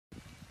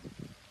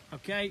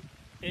Okay,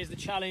 here's the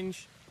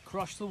challenge.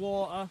 Crush the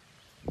water.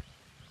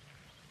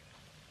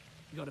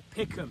 You got to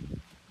pick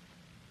them.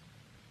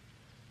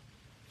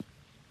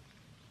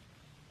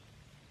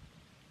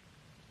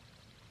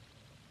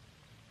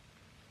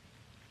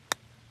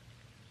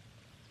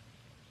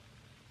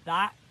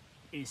 That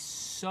is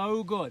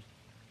so good.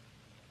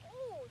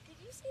 Oh, did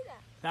you see that?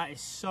 That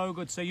is so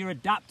good. So you're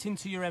adapting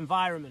to your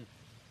environment.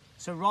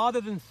 So rather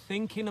than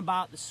thinking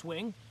about the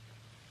swing,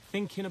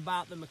 thinking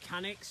about the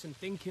mechanics and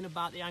thinking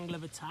about the angle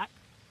of attack,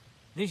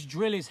 this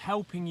drill is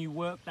helping you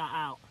work that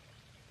out.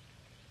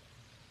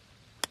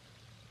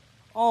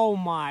 Oh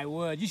my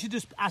word. You should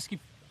just ask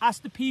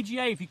the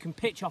PGA if you can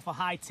pitch off a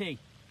high tee.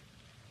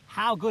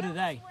 How good are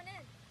they?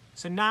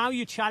 So now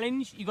your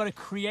challenge, you got to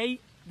create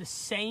the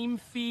same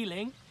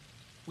feeling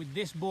with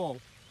this ball.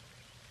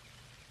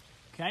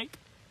 Okay?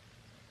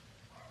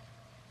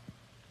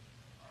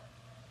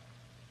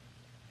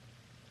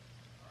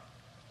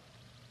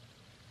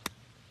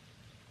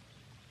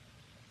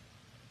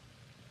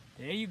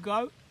 There you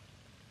go.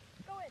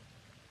 Go in.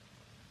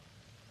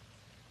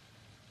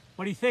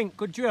 What do you think?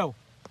 Good drill?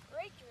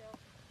 Great drill.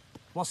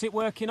 What's it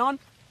working on?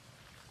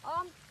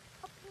 Helping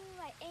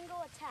my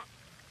angle attack.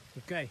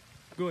 Okay,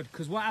 good.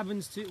 Because what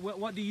happens to,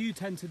 what do you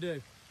tend to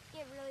do?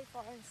 Get really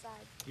far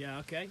inside. Yeah,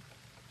 okay.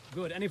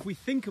 Good. And if we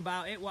think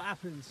about it, what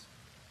happens?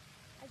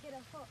 I get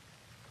a hook.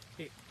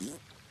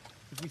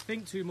 If we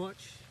think too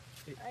much,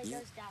 It goes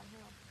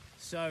downhill.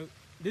 So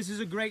this is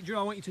a great drill.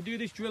 I want you to do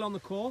this drill on the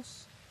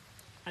course.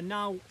 And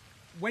now,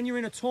 when you're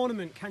in a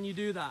tournament, can you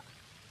do that?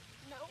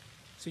 No.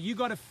 So you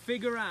got to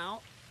figure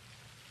out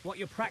what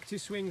your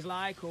practice swing's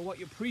like or what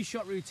your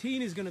pre-shot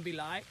routine is going to be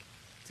like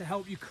to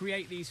help you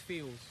create these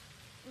feels.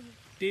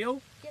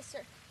 Deal? Yes,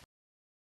 sir.